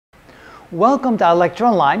Welcome to our lecture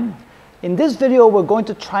online. In this video, we're going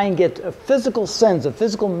to try and get a physical sense, a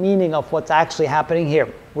physical meaning of what's actually happening here.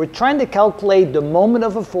 We're trying to calculate the moment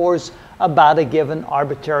of a force about a given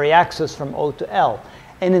arbitrary axis from O to L.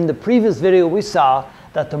 And in the previous video, we saw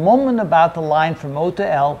that the moment about the line from O to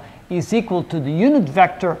L is equal to the unit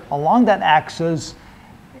vector along that axis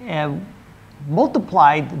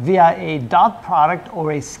multiplied via a dot product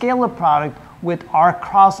or a scalar product with r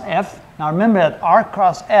cross f. Now remember that r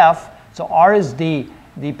cross f, so r is the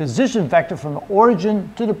position vector from the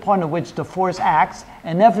origin to the point at which the force acts,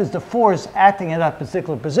 and f is the force acting at that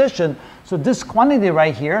particular position. So this quantity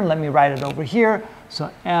right here, and let me write it over here,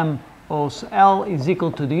 so m O L is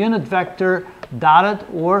equal to the unit vector dotted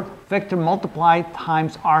or vector multiplied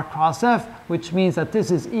times r cross f, which means that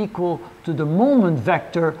this is equal to the moment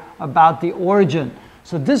vector about the origin.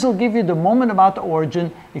 So this will give you the moment about the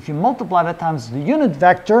origin. If you multiply that times the unit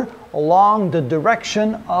vector along the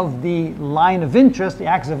direction of the line of interest, the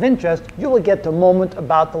axis of interest, you will get the moment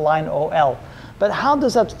about the line OL. But how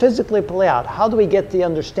does that physically play out? How do we get the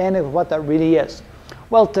understanding of what that really is?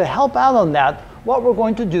 Well, to help out on that, what we're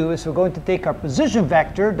going to do is we're going to take our position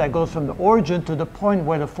vector that goes from the origin to the point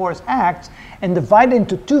where the force acts and divide it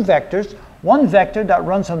into two vectors. One vector that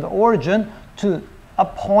runs from the origin to a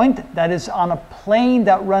point that is on a plane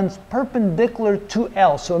that runs perpendicular to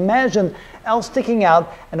L. So imagine L sticking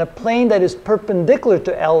out and a plane that is perpendicular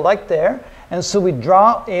to L like there. And so we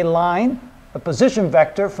draw a line, a position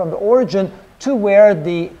vector from the origin to where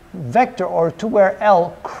the vector or to where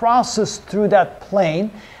L crosses through that plane.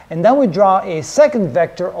 And then we draw a second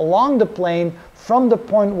vector along the plane from the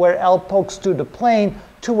point where L pokes through the plane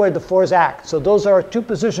to where the force acts. So those are our two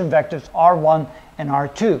position vectors, R1 and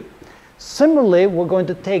R2. Similarly, we're going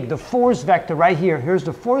to take the force vector right here. Here's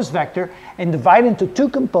the force vector, and divide into two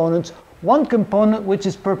components. One component which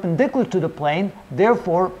is perpendicular to the plane,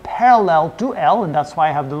 therefore parallel to L, and that's why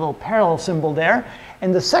I have the little parallel symbol there.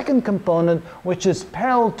 And the second component which is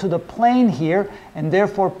parallel to the plane here, and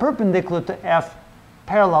therefore perpendicular to F,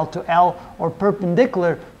 parallel to L, or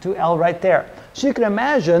perpendicular to L right there. So you can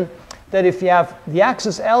imagine that if you have the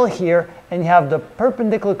axis L here and you have the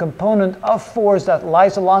perpendicular component of force that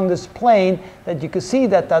lies along this plane, that you can see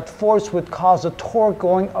that that force would cause a torque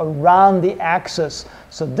going around the axis.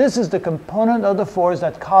 So this is the component of the force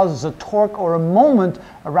that causes a torque or a moment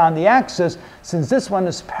around the axis. Since this one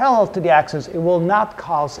is parallel to the axis, it will not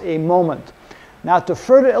cause a moment. Now to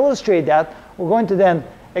further illustrate that, we're going to then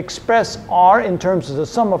express R in terms of the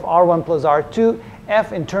sum of R1 plus R2,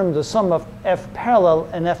 F in terms of the sum of F parallel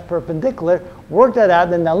and F perpendicular, work that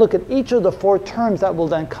out, and now look at each of the four terms that will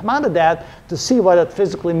then come out of that to see what it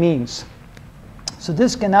physically means. So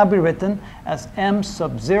this can now be written as m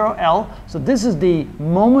sub 0 L. So this is the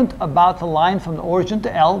moment about the line from the origin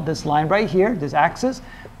to L, this line right here, this axis,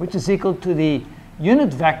 which is equal to the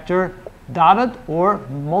unit vector dotted or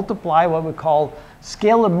multiply, what we call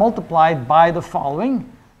scalar multiplied by the following.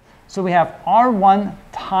 So we have R1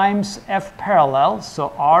 times F parallel, so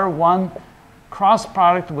R1 cross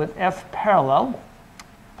product with F parallel,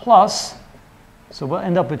 plus, so we'll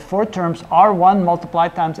end up with four terms, R1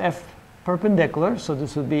 multiplied times F perpendicular, so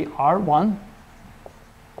this would be R1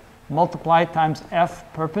 multiplied times F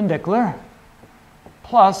perpendicular,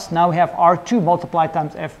 plus now we have R2 multiplied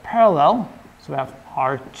times F parallel, so we have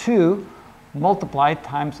R2 multiplied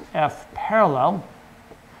times F parallel,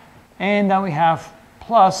 and now we have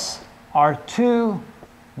plus R2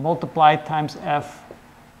 multiplied times F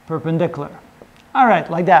perpendicular. All right,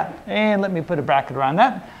 like that. And let me put a bracket around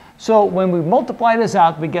that. So when we multiply this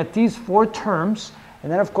out, we get these four terms.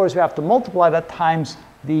 And then, of course, we have to multiply that times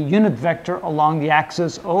the unit vector along the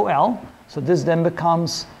axis OL. So this then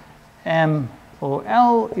becomes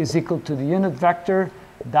MOL is equal to the unit vector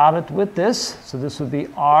dotted with this. So this would be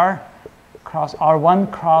R cross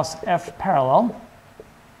R1 cross F parallel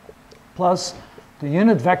plus the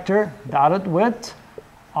unit vector dotted with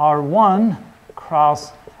R1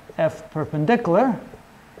 cross F perpendicular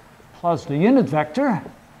plus the unit vector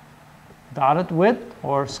dotted with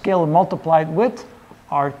or scalar multiplied with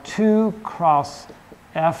R2 cross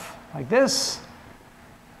F like this,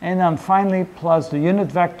 and then finally plus the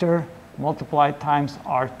unit vector multiplied times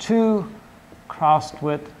R2 crossed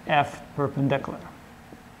with F perpendicular.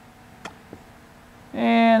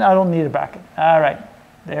 And I don't need a bracket. All right,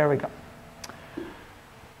 there we go.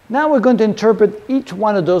 Now we're going to interpret each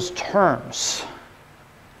one of those terms.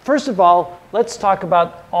 First of all, let's talk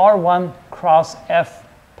about R1 cross F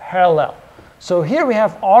parallel. So here we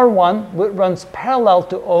have R1, which runs parallel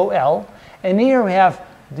to OL, and here we have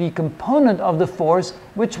the component of the force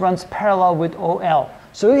which runs parallel with OL.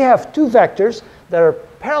 So we have two vectors that are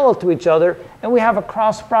parallel to each other, and we have a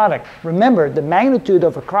cross product. Remember, the magnitude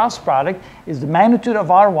of a cross product is the magnitude of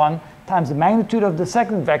R1 times the magnitude of the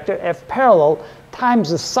second vector, F parallel, times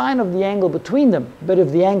the sine of the angle between them. But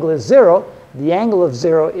if the angle is 0, the angle of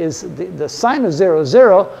 0 is the sine of 0 is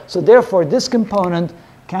 0, so therefore this component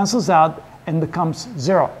cancels out and becomes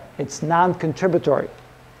 0. It's non-contributory.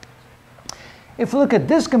 If we look at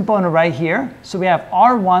this component right here, so we have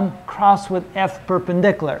R1 crossed with F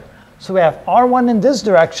perpendicular. So we have R1 in this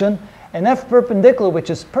direction and F perpendicular, which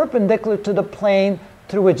is perpendicular to the plane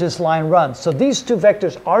through which this line runs. So these two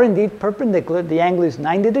vectors are indeed perpendicular. The angle is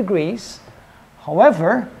 90 degrees.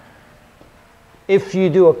 However, if you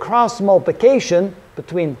do a cross multiplication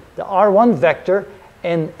between the R1 vector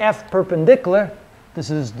and F perpendicular, this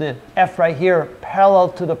is the F right here parallel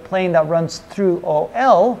to the plane that runs through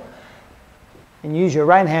OL, and use your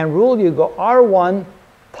right hand rule, you go R1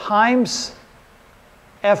 times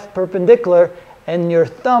F perpendicular, and your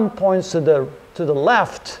thumb points to the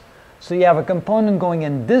left. So you have a component going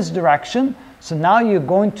in this direction. So now you're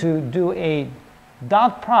going to do a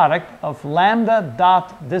dot product of lambda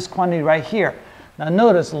dot this quantity right here. Now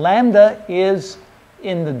notice lambda is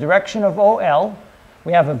in the direction of OL.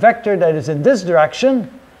 We have a vector that is in this direction.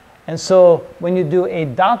 And so when you do a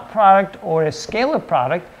dot product or a scalar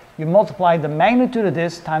product, you multiply the magnitude of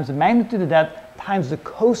this times the magnitude of that times the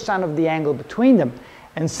cosine of the angle between them.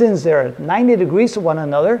 And since they're at 90 degrees to one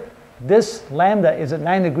another, this lambda is at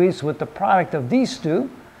 90 degrees with the product of these two,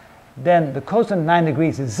 then the cosine of 90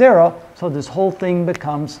 degrees is 0, so this whole thing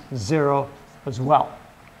becomes 0 as well.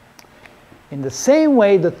 In the same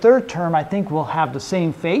way, the third term, I think, will have the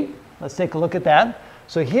same fate. Let's take a look at that.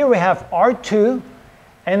 So here we have R2,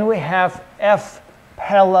 and we have F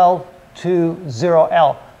parallel to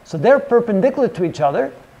 0L. So they're perpendicular to each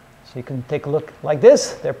other. So you can take a look like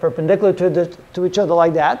this. They're perpendicular to each other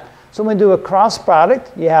like that. So when we do a cross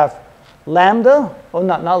product, you have lambda, oh,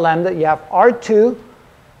 not lambda, you have R2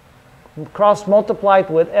 cross multiplied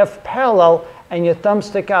with F parallel, and your thumb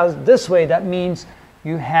stick out this way. That means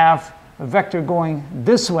you have a vector going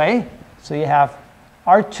this way. So you have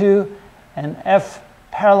R2 and F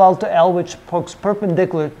parallel to L, which pokes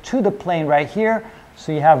perpendicular to the plane right here.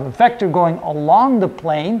 So you have a vector going along the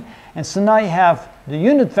plane. And so now you have the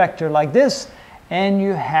unit vector like this, and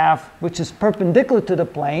you have, which is perpendicular to the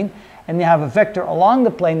plane, and you have a vector along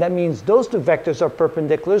the plane. That means those two vectors are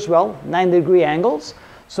perpendicular as well, 90-degree angles.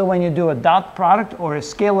 So when you do a dot product or a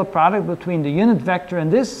scalar product between the unit vector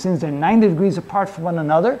and this, since they're 90 degrees apart from one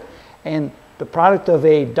another, and the product of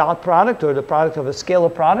a dot product or the product of a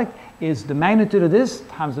scalar product is the magnitude of this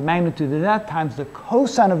times the magnitude of that times the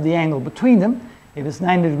cosine of the angle between them. If it's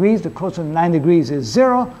 90 degrees, the cosine of 90 degrees is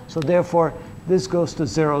 0, so therefore this goes to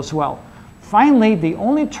 0 as well. Finally, the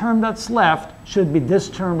only term that's left should be this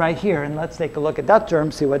term right here, and let's take a look at that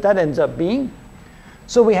term, see what that ends up being.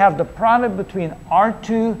 So we have the product between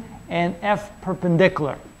R2 and F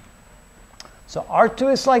perpendicular. So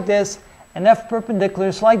R2 is like this, and F perpendicular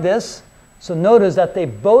is like this. So notice that they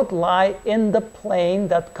both lie in the plane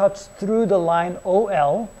that cuts through the line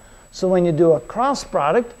OL. So when you do a cross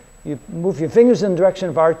product, you move your fingers in the direction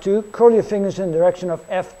of R2, curl your fingers in the direction of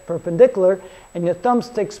F perpendicular, and your thumb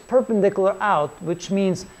sticks perpendicular out, which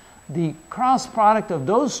means the cross product of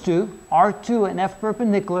those two, R2 and F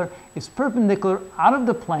perpendicular, is perpendicular out of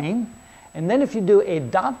the plane. And then if you do a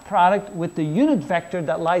dot product with the unit vector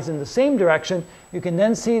that lies in the same direction, you can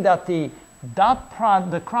then see that the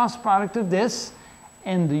cross product of this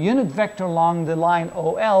and the unit vector along the line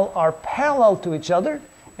OL are parallel to each other.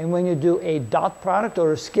 And when you do a dot product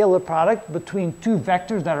or a scalar product between two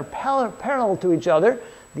vectors that are parallel to each other,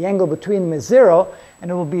 the angle between them is 0, and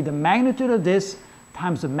it will be the magnitude of this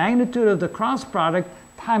times the magnitude of the cross product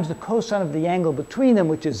times the cosine of the angle between them,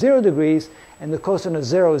 which is 0 degrees, and the cosine of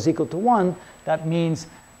 0 is equal to 1. That means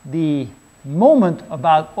the moment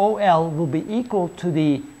about OL will be equal to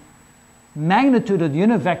the magnitude of the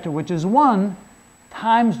unit vector, which is 1,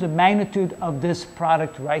 times the magnitude of this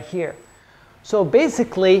product right here. So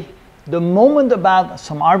basically, the moment about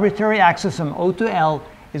some arbitrary axis from O to L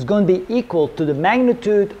is going to be equal to the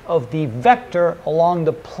magnitude of the vector along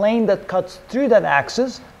the plane that cuts through that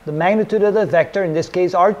axis, the magnitude of the vector, in this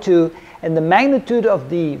case R2, and the magnitude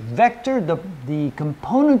of the vector, the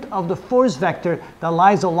component of the force vector that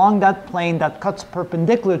lies along that plane that cuts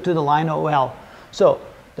perpendicular to the line OL. So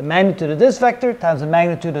the magnitude of this vector times the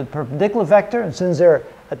magnitude of the perpendicular vector, and since they're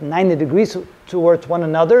at 90 degrees towards one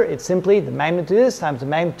another, it's simply the magnitude of this times the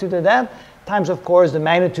magnitude of that, times, of course, the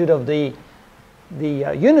magnitude of the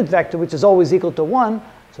unit vector, which is always equal to 1.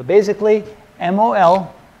 So basically,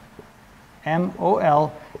 MOL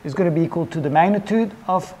is going to be equal to the magnitude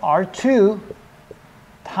of R2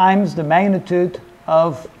 times the magnitude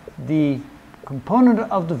of the component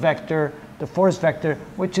of the vector, the force vector,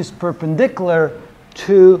 which is perpendicular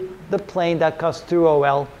to the plane that cuts through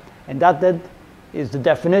OL. And that then is the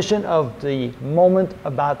definition of the moment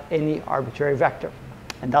about any arbitrary vector.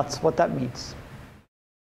 And that's what that means.